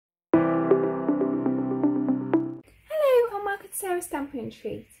Sarah's Stamping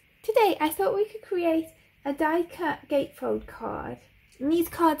Treat. Today I thought we could create a die cut gatefold card. And these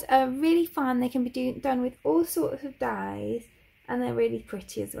cards are really fun, they can be done with all sorts of dies and they're really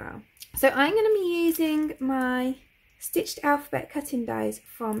pretty as well. So I'm going to be using my stitched alphabet cutting dies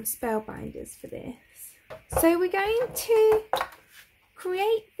from Spellbinders for this. So we're going to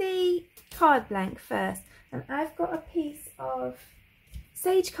create the card blank first, and I've got a piece of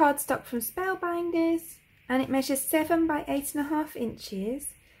sage cardstock from Spellbinders and it measures 7 by 8.5 inches,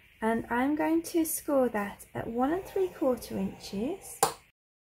 and I'm going to score that at 1 3/4 inches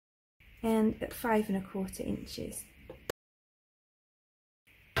and at 5 1/4 inches.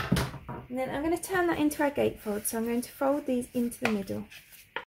 And then I'm going to turn that into our gatefold, so I'm going to fold these into the middle.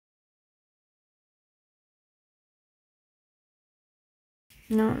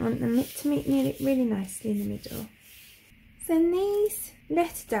 Now I want them to meet really nicely in the middle. So these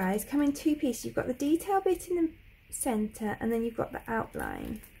letter dies come in two pieces. You've got the detail bit in the centre and then you've got the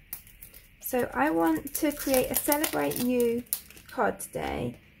outline. So I want to create a Celebrate You card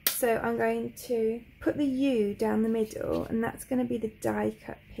today. So I'm going to put the U down the middle, and that's going to be the die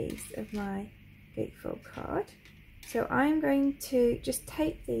cut piece of my gatefold card. So I'm going to just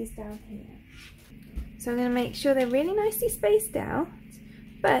tape these down here. So I'm going to make sure they're really nicely spaced out,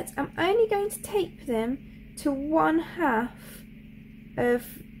 but I'm only going to tape them to 1/2 of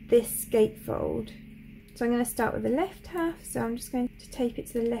this gatefold. So I'm going to start with the left half, so I'm just going to tape it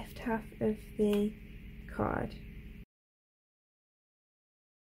to the left half of the card.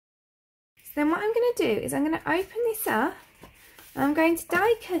 So then what I'm going to do is I'm going to open this up and I'm going to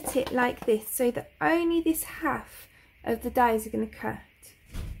die cut it like this, so that only this half of the dies are going to cut.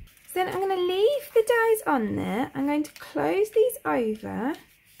 So then I'm going to leave the dies on there, I'm going to close these over,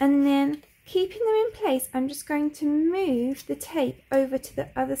 and then keeping them in place I'm just going to move the tape over to the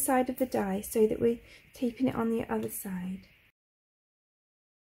other side of the die so that we're taping it on the other side.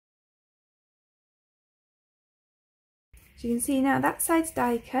 So you can see now that side's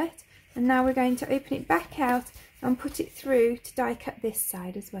die cut, and now we're going to open it back out and put it through to die cut this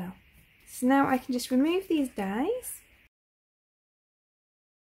side as well. So now I can just remove these dies.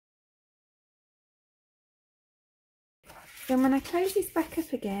 Then when I close this back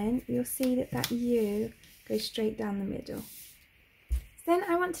up again, you'll see that that U goes straight down the middle. So then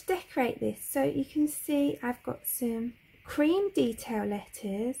I want to decorate this, so you can see I've got some cream detail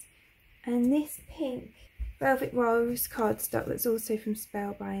letters and this pink Velvet Rose cardstock that's also from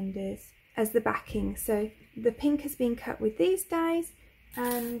Spellbinders as the backing. So the pink has been cut with these dies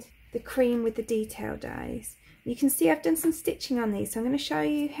and the cream with the detail dies. You can see I've done some stitching on these, so I'm going to show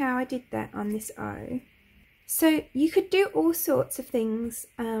you how I did that on this O. So you could do all sorts of things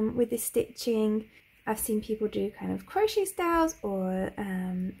with this stitching. I've seen people do kind of crochet styles or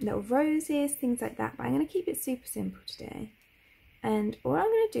little roses, things like that, but I'm going to keep it super simple today. And all I'm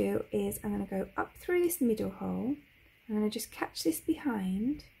going to do is I'm going to go up through this middle hole, I'm going to just catch this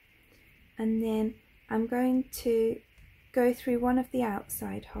behind, and then I'm going to go through one of the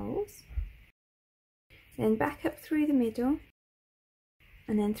outside holes, then back up through the middle,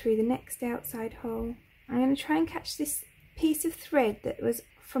 and then through the next outside hole. I'm going to try and catch this piece of thread that was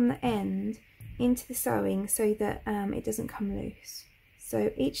from the end into the sewing so that it doesn't come loose.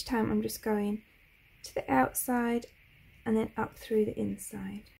 So each time I'm just going to the outside and then up through the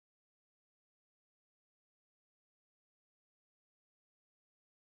inside.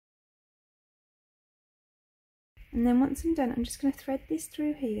 And then once I'm done, I'm just going to thread this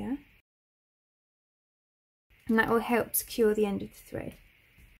through here, and that will help secure the end of the thread.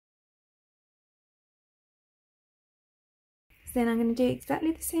 So then I'm going to do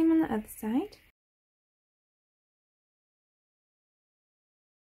exactly the same on the other side.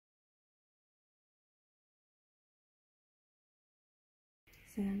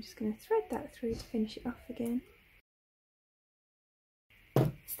 So I'm just going to thread that through to finish it off again.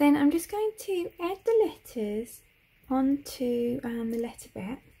 So then I'm just going to add the letters onto the letter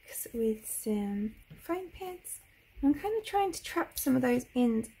backs with some foam pads. I'm kind of trying to trap some of those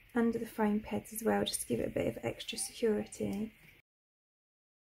in under the foam pads as well, just to give it a bit of extra security.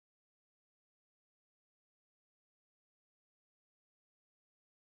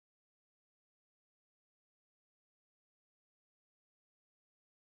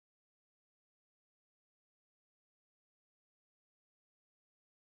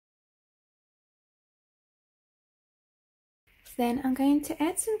 Then I'm going to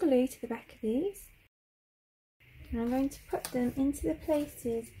add some glue to the back of these, and I'm going to put them into the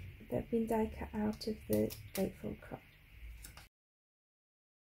places that have been die cut out of the gatefold card.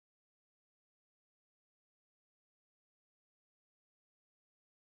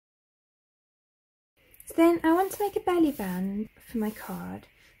 So then I want to make a belly band for my card.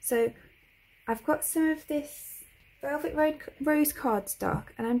 So I've got some of this Velvet Rose cardstock,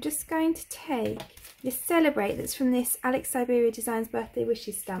 and I'm just going to take this Celebrate that's from this Alex Siberia Designs Birthday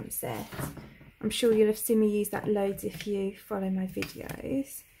Wishes stamp set. I'm sure you'll have seen me use that loads if you follow my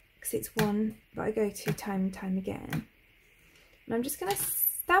videos, because it's one that I go to time and time again. And I'm just going to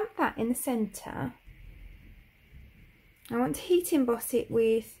stamp that in the centre. I want to heat emboss it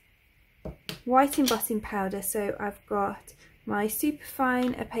with white embossing powder, so I've got my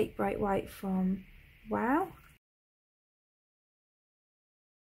Superfine Opaque Bright White from Wow.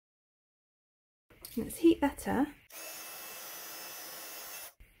 Let's heat that up.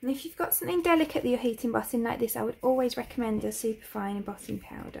 And if you've got something delicate that you're heat embossing like this, I would always recommend a Superfine embossing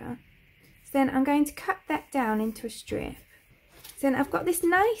powder. So then I'm going to cut that down into a strip. So then I've got this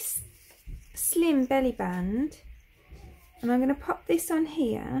nice slim belly band, and I'm going to pop this on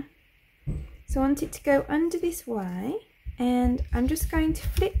here. So I want it to go under this way, and I'm just going to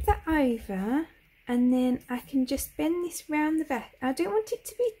flip that over, and then I can just bend this round the back. I don't want it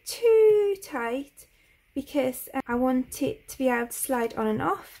to be too tight because I want it to be able to slide on and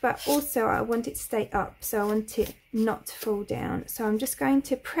off, but also I want it to stay up, so I want it not to fall down. So I'm just going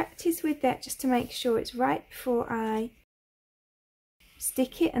to practice with that just to make sure it's right before I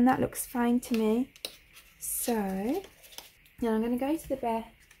stick it, and that looks fine to me. So now I'm going to go to the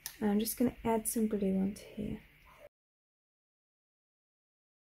back, and I'm just going to add some glue onto here.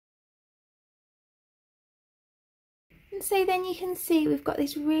 And so then you can see we've got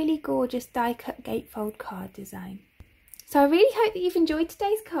this really gorgeous die cut gatefold card design. So I really hope that you've enjoyed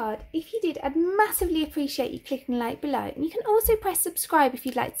today's card. If you did, I'd massively appreciate you clicking like below, and you can also press subscribe if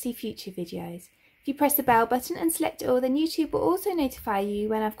you'd like to see future videos. If you press the bell button and select all, then YouTube will also notify you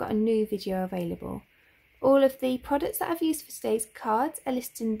when I've got a new video available. All of the products that I've used for today's cards are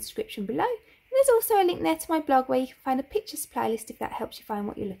listed in the description below, and there's also a link there to my blog where you can find a picture supply list if that helps you find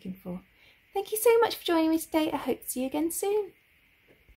what you're looking for. Thank you so much for joining me today. I hope to see you again soon.